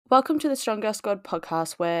Welcome to the Strong Girl Squad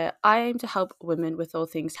podcast, where I aim to help women with all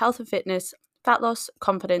things health and fitness, fat loss,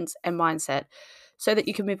 confidence, and mindset, so that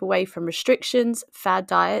you can move away from restrictions, fad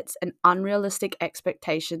diets, and unrealistic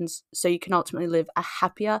expectations so you can ultimately live a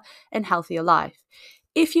happier and healthier life.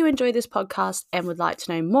 If you enjoy this podcast and would like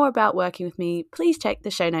to know more about working with me, please check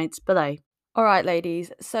the show notes below. All right,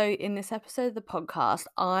 ladies. So in this episode of the podcast,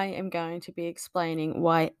 I am going to be explaining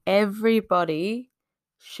why everybody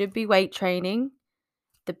should be weight training,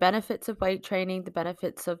 the benefits of weight training, the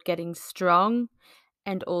benefits of getting strong,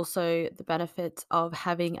 and also the benefits of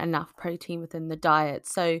having enough protein within the diet.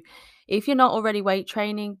 So if you're not already weight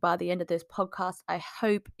training, by the end of this podcast, I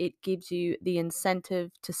hope it gives you the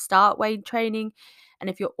incentive to start weight training. And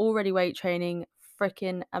if you're already weight training,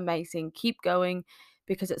 freaking amazing. Keep going,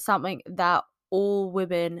 because it's something that all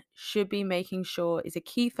women should be making sure is a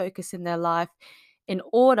key focus in their life in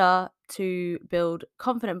order to build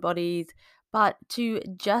confident bodies, but to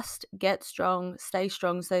just get strong, stay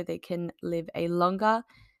strong so they can live a longer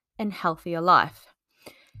and healthier life.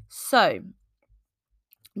 So,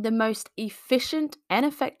 the most efficient and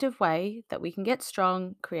effective way that we can get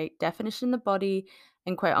strong, create definition in the body,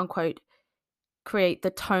 and quote unquote, create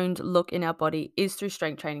the toned look in our body is through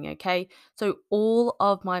strength training, okay? So all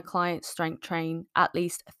of my clients strength train at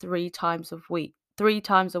least three times a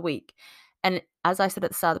week. And as I said at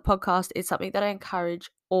the start of the podcast, it's something that I encourage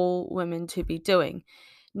all women to be doing.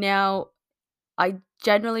 Now, I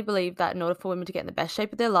generally believe that in order for women to get in the best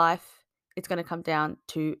shape of their life, it's going to come down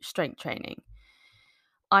to strength training.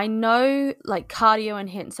 I know like cardio and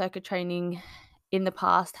HIIT and circuit training in the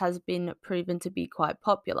past has been proven to be quite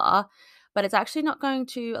popular, but it's actually not going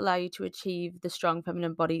to allow you to achieve the strong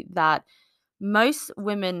feminine body that most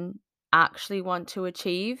women actually want to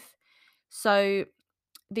achieve. So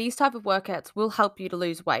these type of workouts will help you to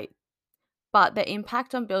lose weight, but the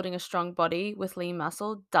impact on building a strong body with lean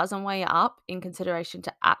muscle doesn't weigh up in consideration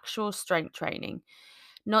to actual strength training.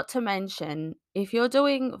 Not to mention, if you're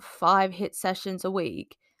doing 5 HIIT sessions a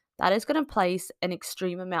week, that is going to place an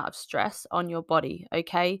extreme amount of stress on your body,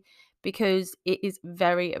 okay? Because it is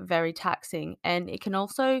very, very taxing, and it can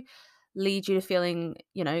also lead you to feeling,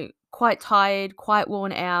 quite tired, quite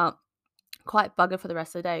worn out, quite buggered for the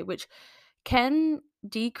rest of the day, which can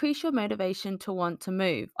decrease your motivation to want to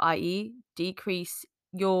move, i.e., decrease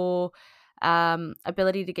your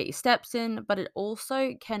ability to get your steps in, but it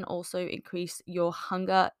also can increase your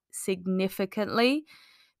hunger significantly,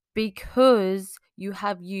 because you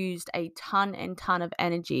have used a ton and ton of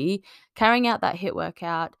energy carrying out that HIIT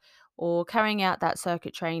workout or carrying out that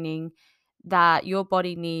circuit training that your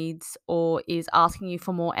body needs or is asking you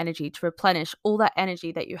for more energy to replenish all that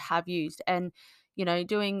energy that you have used. And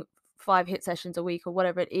doing 5 HIIT sessions a week or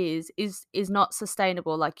whatever it is not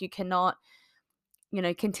sustainable. Like, you cannot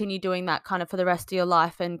continue doing that kind of for the rest of your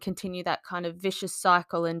life and continue that kind of vicious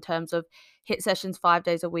cycle in terms of HIIT sessions 5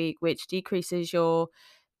 days a week, which decreases your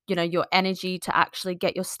energy to actually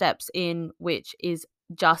get your steps in, which is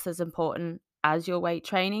just as important as your weight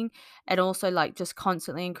training. And also, like, just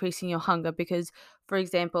constantly increasing your hunger, because, for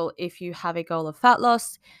example, if you have a goal of fat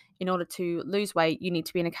loss, in order to lose weight, you need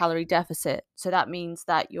to be in a calorie deficit. So that means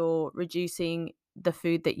that you're reducing the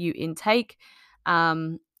food that you intake.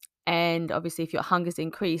 And obviously, if your hunger's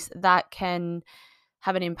increased, that can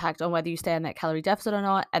have an impact on whether you stay in that calorie deficit or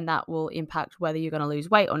not, and that will impact whether you're going to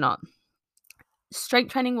lose weight or not.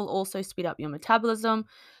 Strength training will also speed up your metabolism,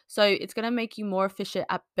 so it's going to make you more efficient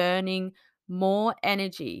at burning more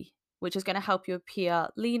energy, which is going to help you appear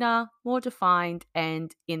leaner, more defined,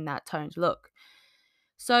 and in that toned look.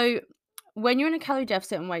 So when you're in a calorie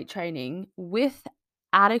deficit and weight training with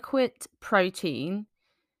adequate protein,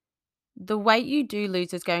 the weight you do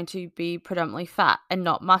lose is going to be predominantly fat and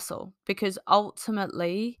not muscle, because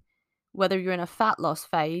ultimately, whether you're in a fat loss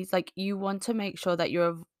phase, like, you want to make sure that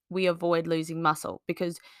we avoid losing muscle,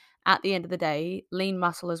 because at the end of the day, lean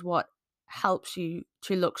muscle is what helps you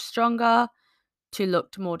to look stronger, to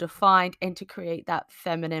look more defined, and to create that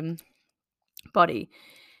feminine body.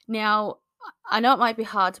 Now, I know it might be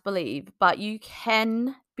hard to believe, but you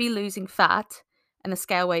can be losing fat and the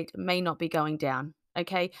scale weight may not be going down,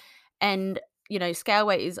 okay? And, scale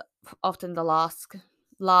weight is often the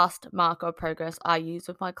last marker of progress I use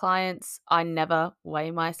with my clients. I never weigh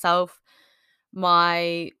myself.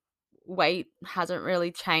 My weight hasn't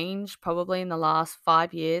really changed probably in the last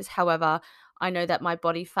 5 years. However, I know that my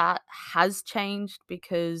body fat has changed,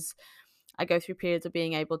 because I go through periods of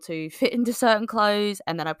being able to fit into certain clothes,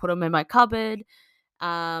 and then I put them in my cupboard,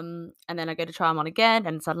 and then I go to try them on again,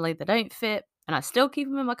 and suddenly they don't fit, and I still keep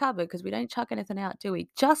them in my cupboard because we don't chuck anything out, do we?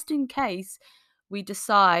 Just in case we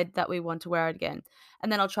decide that we want to wear it again.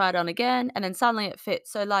 And then I'll try it on again, and then suddenly it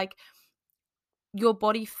fits. So like your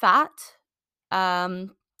body fat,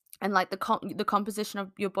 um, and like the composition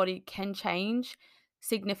of your body can change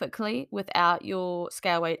significantly without your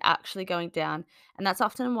scale weight actually going down. And that's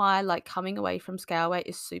often why like coming away from scale weight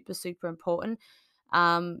is super, super important.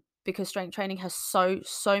 Because strength training has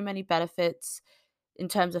so many benefits in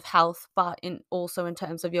terms of health, but in also in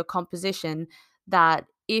terms of your composition, that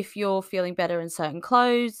if you're feeling better in certain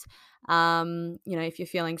clothes, if you're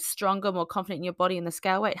feeling stronger, more confident in your body and the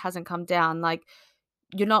scale weight hasn't come down, like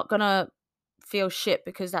you're not gonna feel shit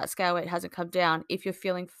because that scale weight hasn't come down if you're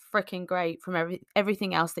feeling freaking great from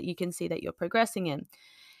everything else that you can see that you're progressing in.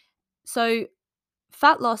 So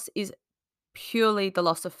fat loss is purely the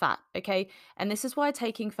loss of fat, okay? And this is why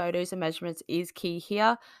taking photos and measurements is key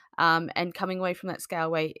here, and coming away from that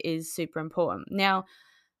scale weight is super important. Now,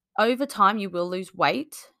 over time, you will lose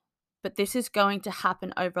weight, but this is going to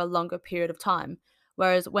happen over a longer period of time.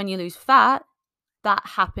 Whereas when you lose fat, that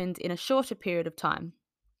happened in a shorter period of time.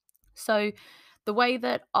 So, the way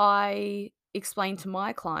that I explain to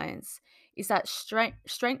my clients is that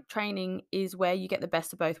strength training is where you get the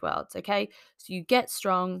best of both worlds, okay? So you get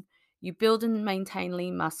strong, you build and maintain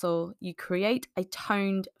lean muscle, you create a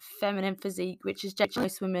toned feminine physique, which is generally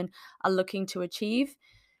most women are looking to achieve.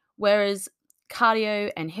 Whereas cardio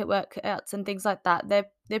and hit workouts and things like that,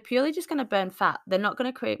 they're purely just going to burn fat. They're not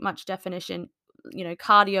going to create much definition.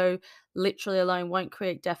 Cardio literally alone won't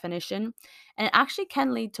create definition, and it actually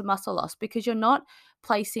can lead to muscle loss because you're not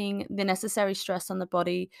placing the necessary stress on the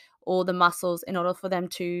body or the muscles in order for them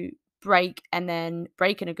to break, and then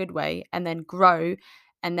break in a good way, and then grow,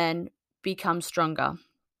 and then become stronger.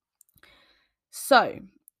 So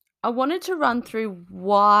I wanted to run through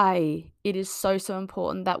why it is so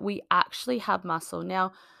important that we actually have muscle.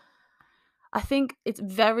 Now, I think it's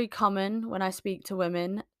very common when I speak to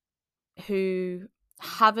women who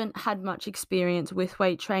haven't had much experience with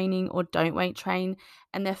weight training or don't weight train,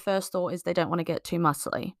 and their first thought is they don't want to get too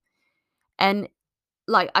muscly. And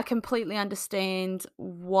like, I completely understand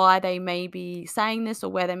why they may be saying this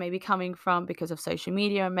or where they may be coming from because of social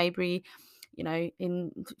media, and maybe,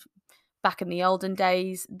 in back in the olden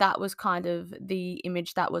days, that was kind of the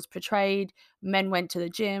image that was portrayed. Men went to the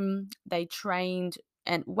gym, they trained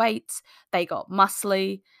and weights, they got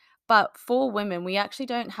muscly. But for women, we actually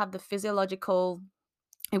don't have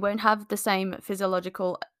it won't have the same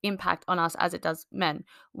physiological impact on us as it does men.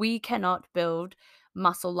 We cannot build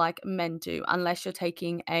muscle like men do unless you're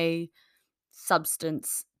taking a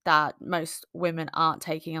substance that most women aren't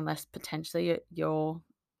taking, unless potentially you're,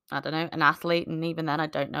 I don't know, an athlete, and even then I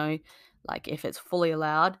don't know like if it's fully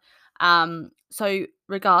allowed. So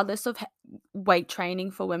regardless of weight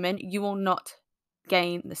training for women, you will not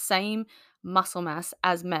gain the same muscle mass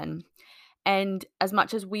as men. And as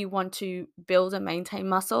much as we want to build and maintain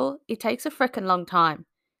muscle, it takes a freaking long time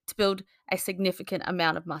to build a significant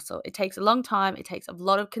amount of muscle. It takes a long time. It takes a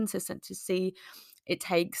lot of consistency. It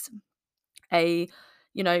takes a,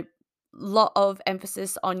 you know, lot of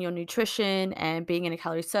emphasis on your nutrition and being in a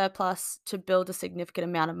calorie surplus to build a significant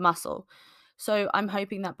amount of muscle. So I'm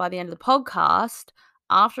hoping that by the end of the podcast,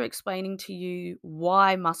 after explaining to you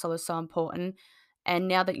why muscle is so important, and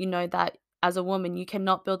now that you know that as a woman you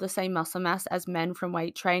cannot build the same muscle mass as men from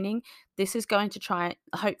weight training, this is going to try and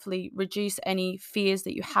hopefully reduce any fears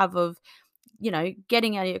that you have of,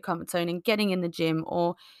 getting out of your comfort zone and getting in the gym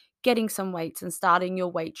or getting some weights and starting your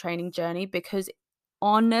weight training journey. Because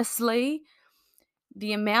honestly,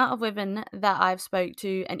 the amount of women that I've spoke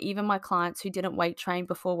to, and even my clients who didn't weight train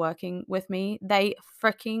before working with me, they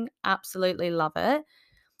freaking absolutely love it.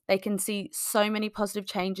 They can see so many positive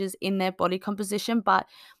changes in their body composition, but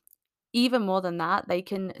even more than that, they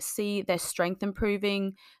can see their strength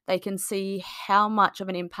improving. They can see how much of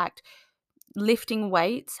an impact lifting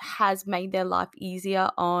weights has made their life easier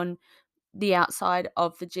on the outside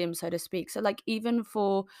of the gym, so to speak. So like, even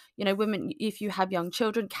for, women, if you have young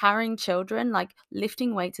children, carrying children, like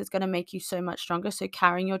lifting weights is going to make you so much stronger. So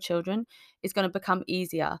carrying your children is going to become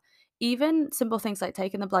easier. Even simple things like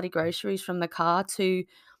taking the bloody groceries from the car to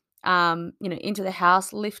into the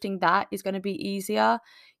house, lifting that is going to be easier.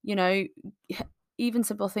 You know, even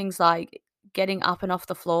simple things like getting up and off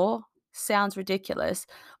the floor sounds ridiculous,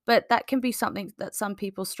 but that can be something that some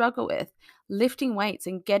people struggle with. Lifting weights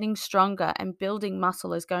and getting stronger and building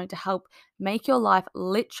muscle is going to help make your life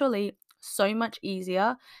literally so much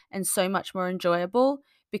easier and so much more enjoyable,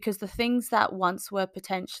 because the things that once were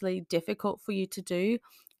potentially difficult for you to do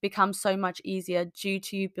become so much easier due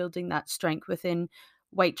to you building that strength within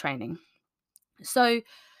weight training. So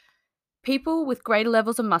People with greater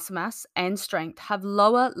levels of muscle mass and strength have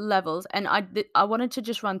lower levels, and I wanted to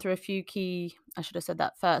just run through a few key, I should have said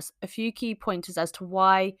that first, a few key pointers as to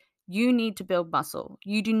why you need to build muscle.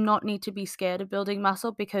 You do not need to be scared of building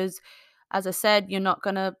muscle because, as I said, you're not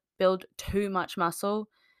going to build too much muscle,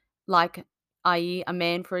 like, i.e., a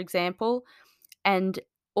man, for example, and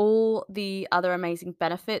all the other amazing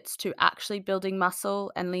benefits to actually building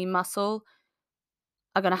muscle and lean muscle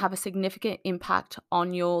are going to have a significant impact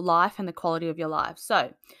on your life and the quality of your life.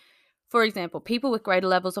 So, for example, people with greater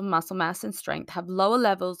levels of muscle mass and strength have lower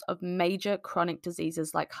levels of major chronic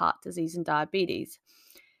diseases like heart disease and diabetes.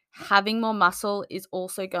 Having more muscle is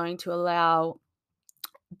also going to allow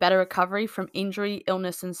better recovery from injury,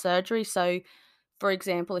 illness, and surgery. So, for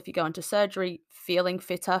example, if you go into surgery feeling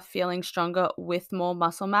fitter, feeling stronger with more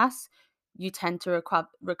muscle mass, you tend to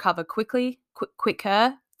recover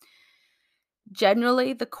quicker.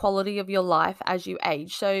 Generally, the quality of your life as you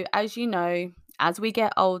age. So, as you know, as we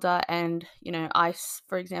get older, and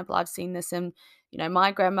for example, I've seen this in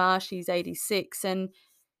my grandma. She's 86, and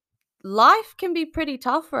life can be pretty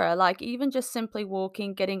tough for her. Like, even just simply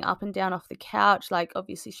walking, getting up and down off the couch. Like,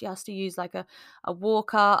 obviously, she has to use like a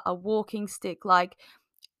walker, a walking stick. Like,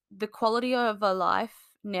 the quality of her life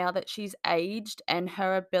now that she's aged and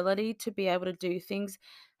her ability to be able to do things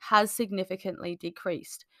has significantly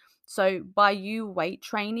decreased. So, by you weight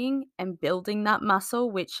training and building that muscle,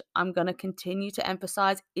 which I'm going to continue to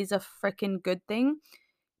emphasize is a freaking good thing,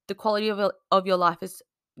 the quality of your life is,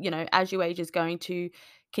 as you age, is going to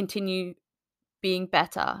continue being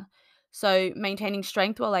better. So, maintaining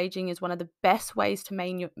strength while aging is one of the best ways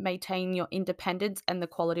to maintain your independence and the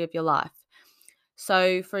quality of your life.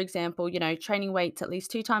 So, for example, training weights at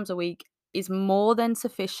least 2 times a week is more than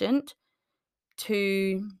sufficient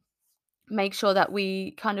to make sure that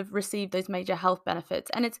we kind of receive those major health benefits.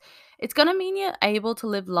 And it's going to mean you're able to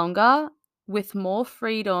live longer with more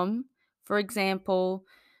freedom. For example,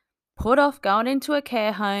 put off going into a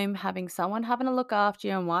care home, having someone having to look after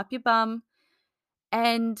you and wipe your bum,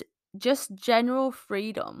 and just general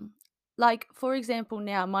freedom. Like, for example,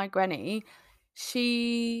 now my granny,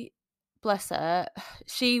 she, bless her,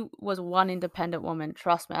 she was one independent woman,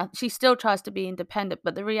 trust me. She still tries to be independent,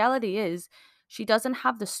 but the reality is she doesn't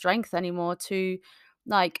have the strength anymore to,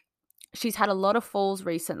 like, she's had a lot of falls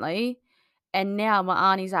recently, and now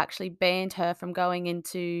my auntie's actually banned her from going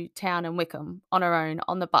into town in Wickham on her own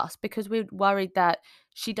on the bus because we're worried that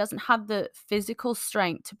she doesn't have the physical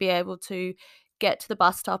strength to be able to get to the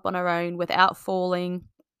bus stop on her own without falling.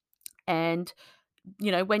 And,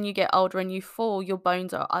 when you get older and you fall, your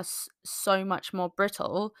bones are so much more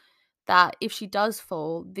brittle that if she does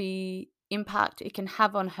fall, the impact it can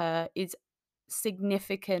have on her is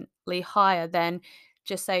significantly higher than,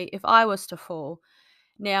 just say, if I was to fall.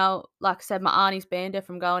 Now, like I said, my auntie's banned her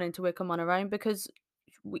from going into Wickham on her own because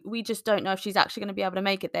we just don't know if she's actually going to be able to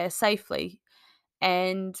make it there safely.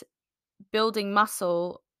 And building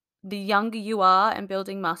muscle, the younger you are, and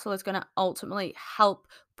building muscle is going to ultimately help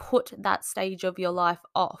put that stage of your life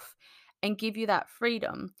off and give you that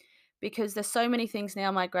freedom. Because there's so many things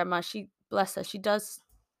now my grandma, she, bless her, she does,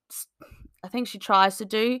 I think she tries to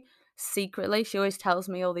do secretly. She always tells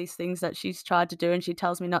me all these things that she's tried to do, and she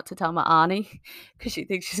tells me not to tell my auntie because she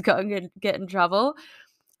thinks she's going to get in trouble.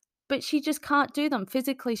 But she just can't do them.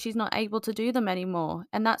 Physically, she's not able to do them anymore.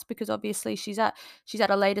 And that's because obviously she's at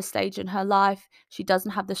a later stage in her life. She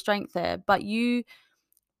doesn't have the strength there. But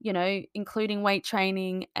including weight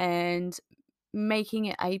training and making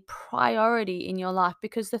it a priority in your life.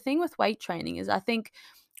 Because the thing with weight training is, I think,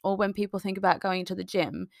 or when people think about going to the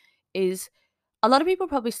gym, is a lot of people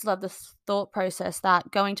probably still have this thought process that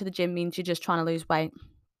going to the gym means you're just trying to lose weight.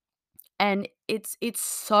 And it's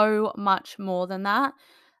so much more than that.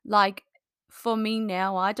 Like, for me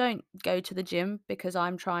now, I don't go to the gym because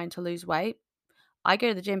I'm trying to lose weight. I go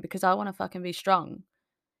to the gym because I want to fucking be strong.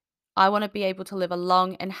 I want to be able to live a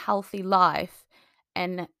long and healthy life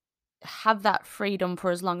and have that freedom for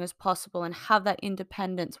as long as possible and have that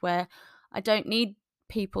independence where I don't need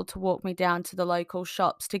people to walk me down to the local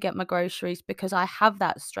shops to get my groceries because I have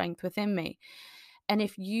that strength within me. And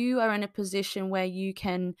if you are in a position where you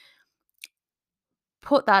can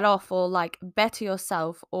put that off, or like better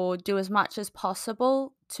yourself, or do as much as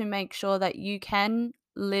possible to make sure that you can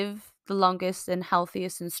live the longest and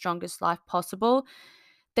healthiest and strongest life possible,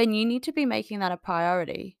 then you need to be making that a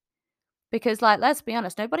priority. Because, like, let's be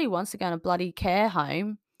honest, nobody wants to go in a bloody care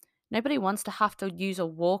home. Nobody wants to have to use a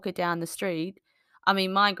walker down the street. I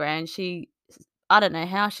mean, my gran, I don't know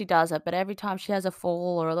how she does it, but every time she has a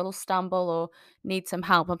fall or a little stumble or needs some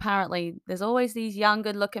help, apparently there's always these young,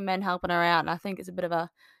 good looking men helping her out. And I think it's a bit of a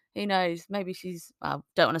Who knows? Maybe she's, well,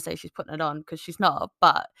 don't want to say she's putting it on because she's not,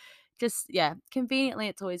 but just, yeah, conveniently,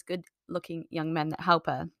 it's always good looking young men that help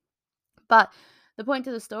her. But the point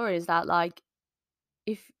of the story is that, like,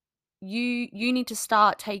 if you need to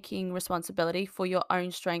start taking responsibility for your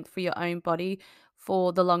own strength, for your own body,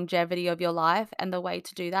 for the longevity of your life, and the way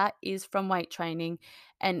to do that is from weight training.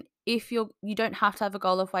 And if you don't have to have a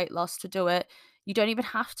goal of weight loss to do it. You don't even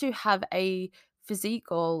have to have a physique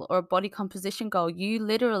goal or a body composition goal. You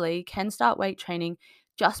literally can start weight training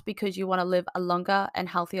just because you want to live a longer and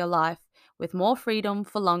healthier life with more freedom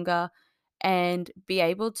for longer, and be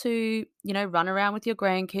able to, run around with your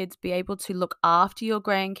grandkids, be able to look after your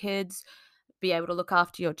grandkids, be able to look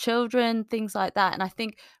after your children, things like that. And I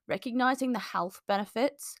think recognizing the health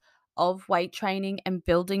benefits of weight training and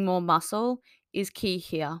building more muscle is key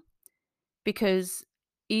here, because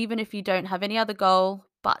even if you don't have any other goal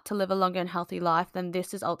but to live a longer and healthy life, then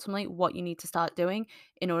this is ultimately what you need to start doing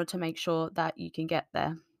in order to make sure that you can get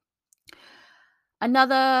there.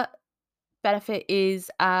 Another benefit is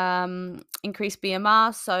increased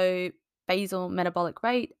BMR, so basal metabolic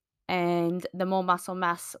rate. And the more muscle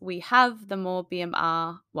mass we have, the more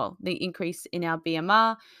BMR, well, the increase in our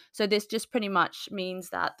BMR. So this just pretty much means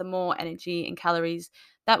that the more energy and calories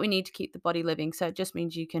that we need to keep the body living. So it just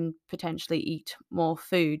means you can potentially eat more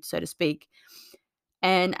food, so to speak.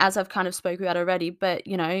 And as I've kind of spoke about already, but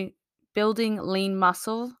building lean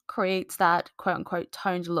muscle creates that quote unquote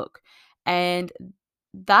toned look. And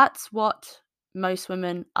that's what most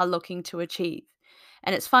women are looking to achieve.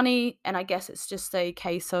 And it's funny, and I guess it's just a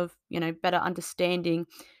case of, better understanding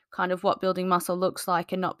kind of what building muscle looks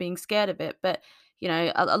like and not being scared of it. But,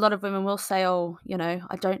 a lot of women will say, oh,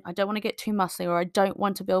 I don't want to get too muscly, or I don't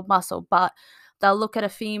want to build muscle, but they'll look at a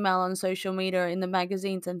female on social media in the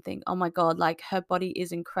magazines and think, oh my God, like her body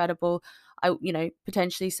is incredible. I,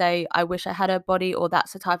 potentially say, I wish I had her body, or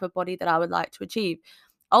that's the type of body that I would like to achieve.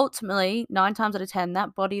 Ultimately, 9 times out of 10,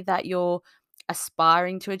 that body that you're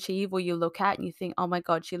aspiring to achieve, or you look at and you think, oh my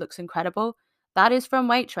God, she looks incredible, that is from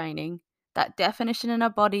weight training. That definition in her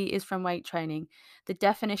body is from weight training. The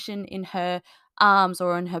definition in her arms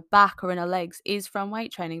or in her back or in her legs is from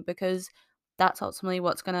weight training, because that's ultimately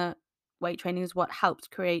what's going to, weight training is what helps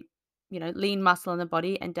create, lean muscle in the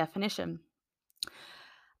body and definition.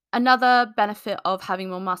 Another benefit of having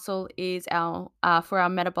more muscle is our for our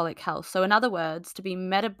metabolic health. So in other words, to be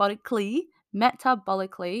metabolically,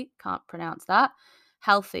 can't pronounce that,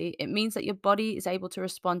 healthy, it means that your body is able to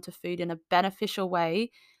respond to food in a beneficial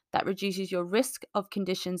way that reduces your risk of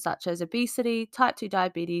conditions such as obesity, type 2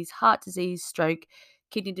 diabetes, heart disease, stroke,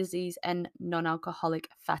 kidney disease, and non-alcoholic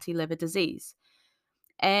fatty liver disease.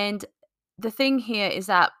 And the thing here is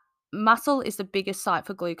that muscle is the biggest site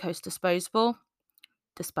for glucose disposable.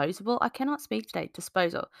 I cannot speak today.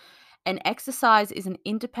 Disposal. And exercise is an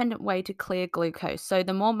independent way to clear glucose. So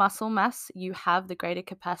the more muscle mass you have, the greater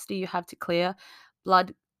capacity you have to clear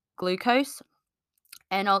blood glucose.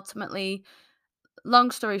 And ultimately,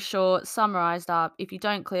 long story short, summarized up, if you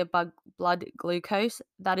don't clear blood glucose,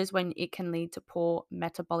 that is when it can lead to poor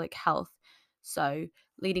metabolic health. So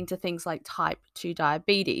leading to things like type 2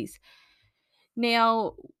 diabetes.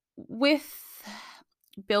 Now, with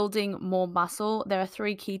building more muscle, there are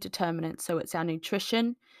 3 key determinants. So it's our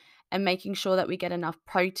nutrition, and making sure that we get enough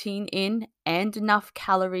protein in and enough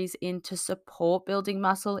calories in to support building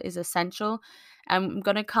muscle is essential. And I'm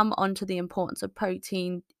going to come on to the importance of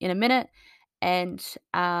protein in a minute, and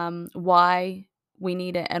why we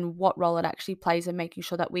need it and what role it actually plays in making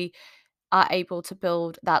sure that we are able to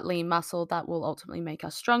build that lean muscle that will ultimately make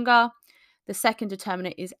us stronger. The second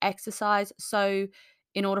determinant is exercise. So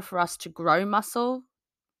in order for us to grow muscle,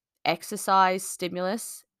 exercise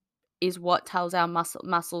stimulus is what tells our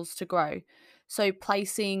muscles to grow. So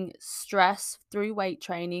placing stress through weight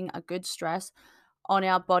training, a good stress on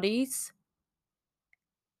our bodies.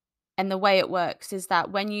 And the way it works is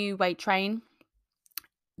that when you weight train,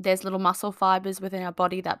 there's little muscle fibers within our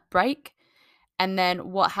body that break. And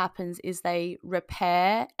then what happens is they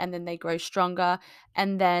repair, and then they grow stronger.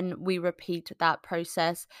 And then we repeat that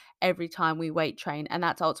process every time we weight train. And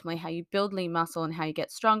that's ultimately how you build lean muscle and how you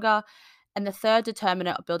get stronger. And the third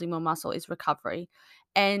determinant of building more muscle is recovery.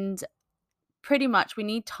 And pretty much we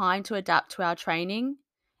need time to adapt to our training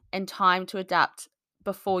and time to adapt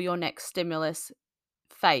before your next stimulus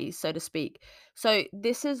phase, so to speak. So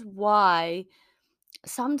this is why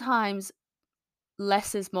sometimes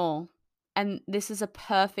less is more. And this is a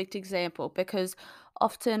perfect example, because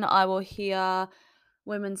often I will hear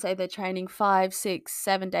women say they're training 5, 6,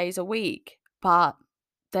 7 days a week, but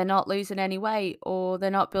they're not losing any weight, or they're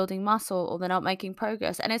not building muscle, or they're not making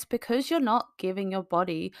progress. And it's because you're not giving your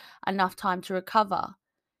body enough time to recover.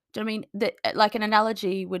 Do you know what I mean? Like an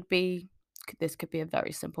analogy would be, this could be a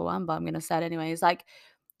very simple one, but I'm going to say it anyway. Is like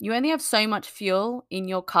you only have so much fuel in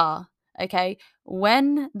your car. Okay.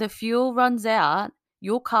 When the fuel runs out,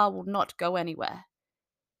 your car will not go anywhere.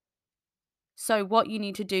 So what you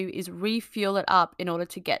need to do is refuel it up in order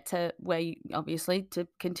to get to where you obviously to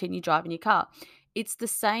continue driving your car. It's the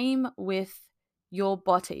same with your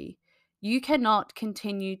body. You cannot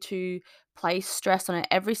continue to place stress on it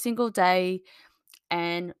every single day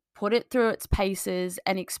and put it through its paces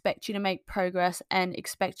and expect you to make progress and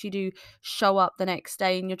expect you to show up the next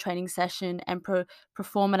day in your training session and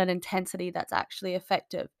perform at an intensity that's actually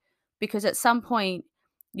effective. Because at some point,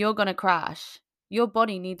 you're going to crash. Your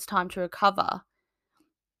body needs time to recover.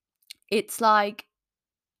 It's like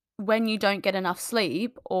when you don't get enough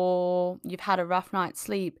sleep or you've had a rough night's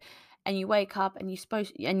sleep and you wake up and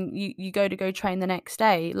you go train the next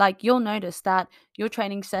day, like you'll notice that your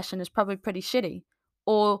training session is probably pretty shitty.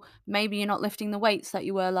 Or maybe you're not lifting the weights that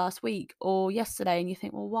you were last week or yesterday and you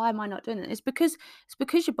think, well, why am I not doing it? It's because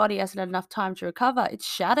your body hasn't had enough time to recover. It's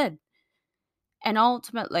shattered. And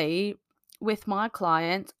ultimately, with my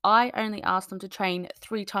clients, I only ask them to train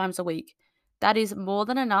 3 times a week. That is more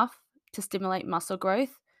than enough to stimulate muscle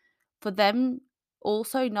growth. For them,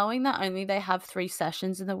 also knowing that only they have 3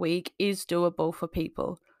 sessions in the week is doable for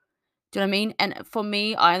people. Do you know what I mean? And for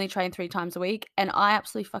me, I only train 3 times a week and I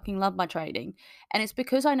absolutely fucking love my training. And it's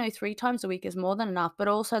because I know 3 times a week is more than enough. But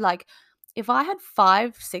also, like, if I had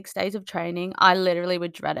 5, 6 days of training, I literally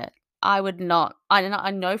would dread it. I would not. I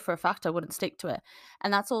know for a fact I wouldn't stick to it.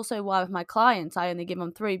 And that's also why with my clients, I only give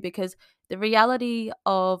them 3 because the reality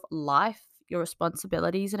of life, your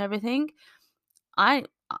responsibilities and everything, I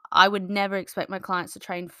I would never expect my clients to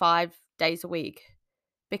train 5 days a week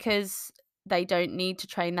because they don't need to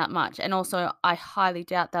train that much. And also, I highly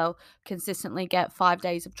doubt they'll consistently get 5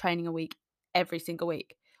 days of training a week every single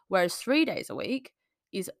week. Whereas 3 days a week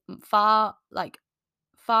is far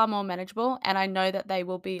more manageable. And I know that they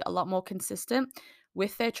will be a lot more consistent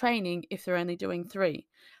with their training if they're only doing 3.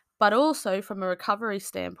 But also, from a recovery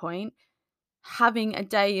standpoint, having a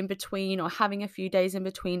day in between or having a few days in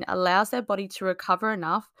between allows their body to recover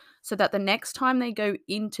enough so that the next time they go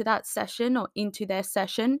into that session or into their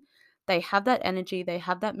session, they have that energy, they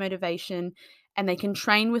have that motivation, and they can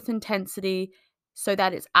train with intensity so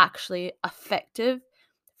that it's actually effective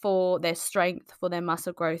for their strength, for their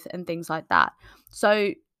muscle growth, and things like that.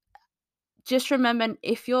 So just remember,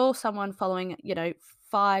 if you're someone following,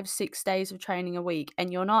 5, 6 days of training a week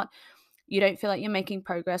and you don't feel like you're making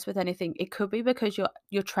progress with anything, it could be because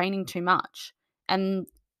you're training too much. And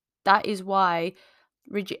that is why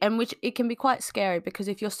and which it can be quite scary because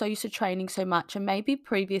if you're so used to training so much and maybe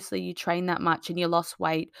previously you trained that much and you lost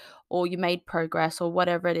weight or you made progress or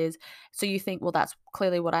whatever it is, so you think, well, that's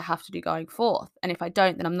clearly what I have to do going forth, and if I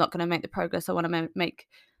don't, then I'm not going to make the progress I want to make.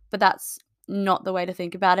 But that's not the way to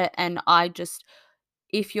think about it. And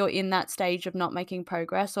if you're in that stage of not making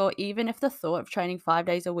progress, or even if the thought of training 5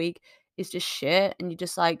 days a week is just shit and you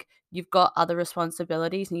just like, you've got other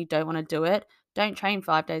responsibilities and you don't want to do it, don't train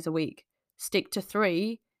 5 days a week. Stick to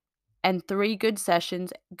 3 and 3 good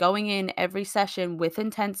sessions, going in every session with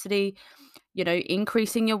intensity,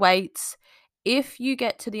 increasing your weights. If you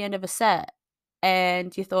get to the end of a set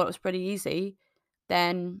and you thought it was pretty easy,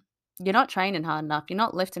 then you're not training hard enough. You're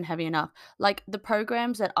not lifting heavy enough. Like the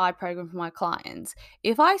programs that I program for my clients,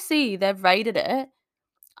 if I see they've rated it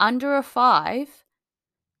under a 5,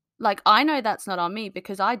 like I know that's not on me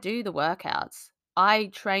because I do the workouts. I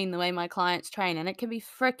train the way my clients train, and it can be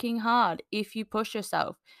freaking hard if you push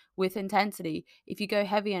yourself with intensity, if you go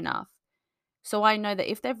heavy enough. So I know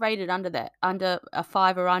that if they've rated under a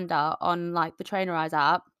 5 or under on like the Trainerize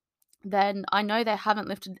app, then I know they haven't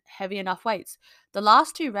lifted heavy enough weights. The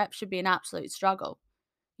last 2 reps should be an absolute struggle.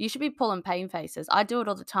 You should be pulling pain faces. I do it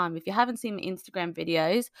all the time. If you haven't seen my Instagram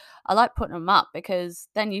videos, I like putting them up because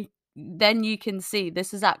then you can see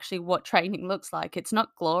this is actually what training looks like. It's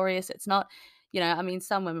not glorious. It's not, I mean,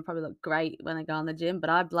 some women probably look great when they go in the gym, but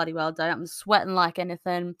I bloody well don't. I'm sweating like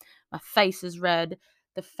anything. My face is red.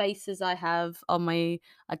 The faces I have on I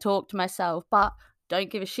talk to myself, but don't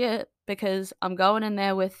give a shit because I'm going in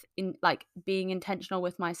there like being intentional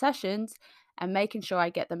with my sessions and making sure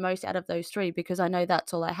I get the most out of those 3 because I know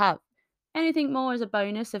that's all I have. Anything more is a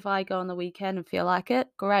bonus if I go on the weekend and feel like it,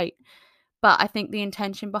 great. But I think the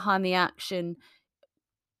intention behind the action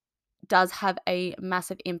does have a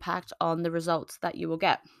massive impact on the results that you will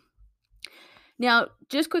get. Now,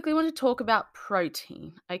 just quickly want to talk about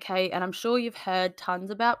protein, okay? And I'm sure you've heard tons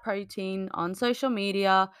about protein on social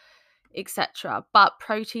media. etc. But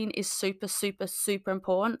protein is super, super, super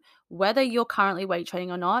important. Whether you're currently weight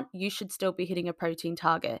training or not, you should still be hitting a protein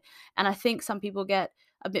target. And I think some people get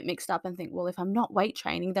a bit mixed up and think, well, if I'm not weight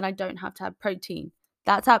training, then I don't have to have protein.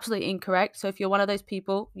 That's absolutely incorrect. So if you're one of those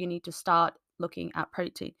people, you need to start looking at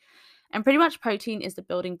protein. And pretty much protein is the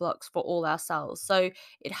building blocks for all our cells. So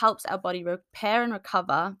it helps our body repair and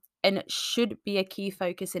recover, and it should be a key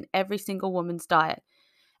focus in every single woman's diet.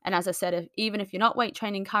 And as I said, even if you're not weight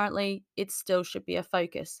training currently, it still should be a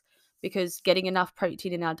focus because getting enough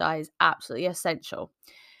protein in our diet is absolutely essential.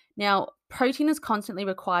 Now, protein is constantly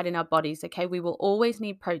required in our bodies, okay? We will always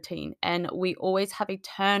need protein and we always have a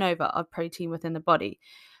turnover of protein within the body,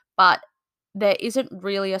 but there isn't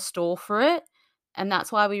really a store for it. And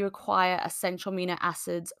that's why we require essential amino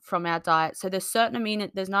acids from our diet. So there's 9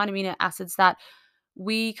 amino acids that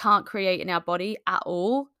we can't create in our body at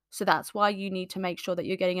all. So that's why you need to make sure that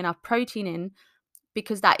you're getting enough protein in,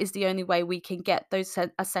 because that is the only way we can get those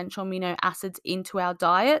essential amino acids into our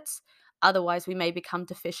diets. Otherwise, we may become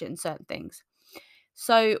deficient in certain things.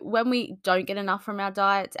 So when we don't get enough from our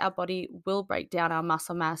diets, our body will break down our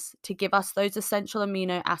muscle mass to give us those essential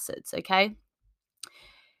amino acids, okay?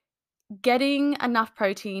 Getting enough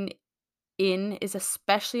protein in is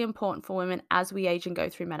especially important for women as we age and go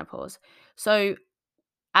through menopause. So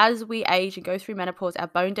as we age and go through menopause, our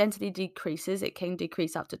bone density decreases. It can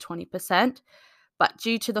decrease up to 20%. But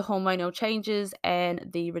due to the hormonal changes and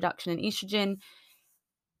the reduction in estrogen,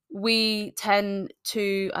 we tend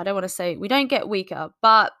to, I don't want to say we don't get weaker,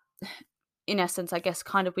 but in essence, I guess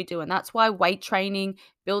kind of we do. And that's why weight training,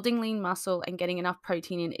 building lean muscle, and getting enough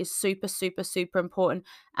protein in is super, super, super important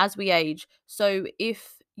as we age. So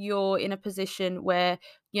if you're in a position where,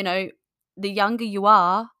 the younger you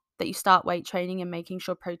are, that you start weight training and making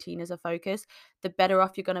sure protein is a focus, the better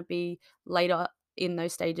off you're going to be later in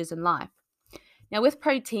those stages in life. Now, with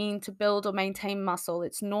protein, to build or maintain muscle,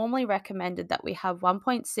 it's normally recommended that we have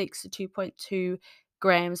 1.6 to 2.2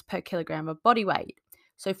 grams per kilogram of body weight.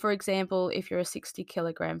 So, for example, if you're a 60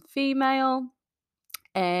 kilogram female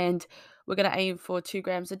and we're going to aim for 2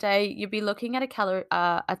 grams a day, you'll be looking at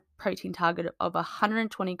a protein target of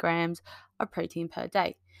 120 grams of protein per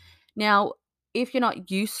day. Now, if you're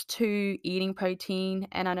not used to eating protein,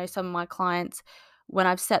 and I know some of my clients, when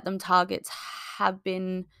I've set them targets, have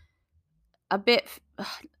been a bit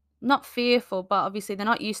not fearful, but obviously they're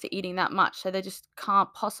not used to eating that much, so they just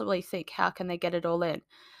can't possibly think how can they get it all in.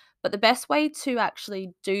 But the best way to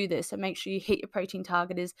actually do this and make sure you hit your protein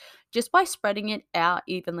target is just by spreading it out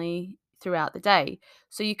evenly throughout the day.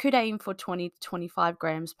 So you could aim for 20 to 25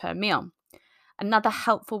 grams per meal. Another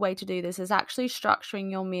helpful way to do this is actually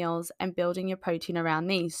structuring your meals and building your protein around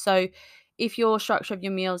these. So if your structure of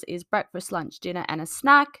your meals is breakfast, lunch, dinner, and a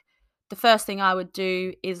snack, the first thing I would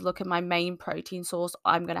do is look at my main protein source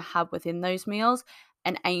I'm going to have within those meals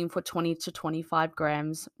and aim for 20 to 25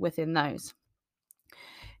 grams within those.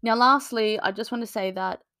 Now, lastly, I just want to say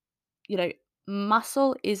that,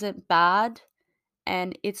 muscle isn't bad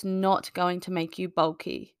and it's not going to make you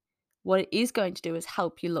bulky. What it is going to do is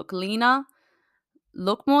help you look leaner,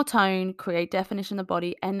 look more toned, create definition of the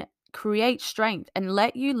body, and create strength and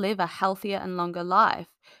let you live a healthier and longer life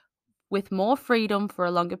with more freedom for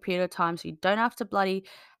a longer period of time, so you don't have to bloody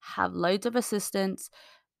have loads of assistance,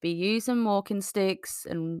 be using walking sticks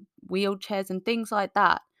and wheelchairs and things like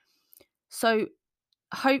that. So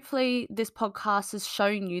hopefully this podcast has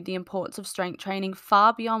shown you the importance of strength training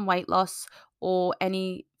far beyond weight loss or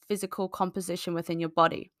any physical composition within your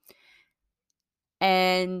body.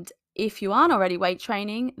 And if you aren't already weight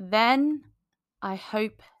training, then I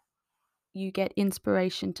hope you get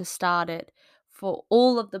inspiration to start it for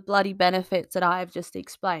all of the bloody benefits that I've just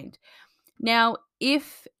explained. Now,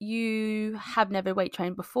 if you have never weight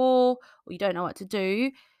trained before or you don't know what to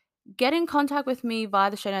do, get in contact with me via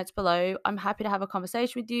the show notes below. I'm happy to have a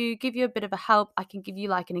conversation with you, give you a bit of a help. I can give you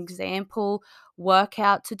like an example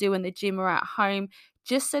workout to do in the gym or at home,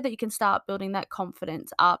 just so that you can start building that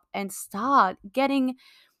confidence up and start getting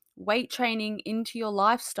weight training into your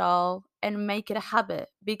lifestyle and make it a habit,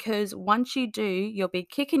 because once you do, you'll be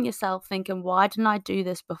kicking yourself thinking, why didn't I do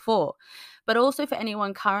this before? But also for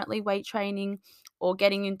anyone currently weight training or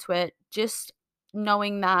getting into it, just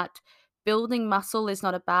knowing that building muscle is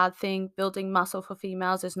not a bad thing. Building muscle for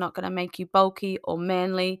females is not going to make you bulky or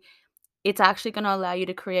manly. It's actually going to allow you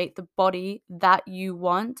to create the body that you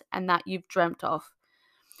want and that you've dreamt of.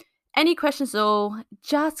 Any questions at all,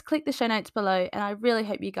 just click the show notes below, and I really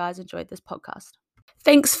hope you guys enjoyed this podcast.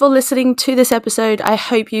 Thanks for listening to this episode. I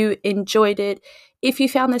hope you enjoyed it. If you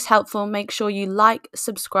found this helpful, make sure you like,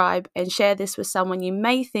 subscribe, and share this with someone you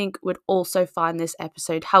may think would also find this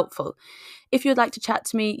episode helpful. If you'd like to chat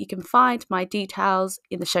to me, you can find my details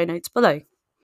in the show notes below.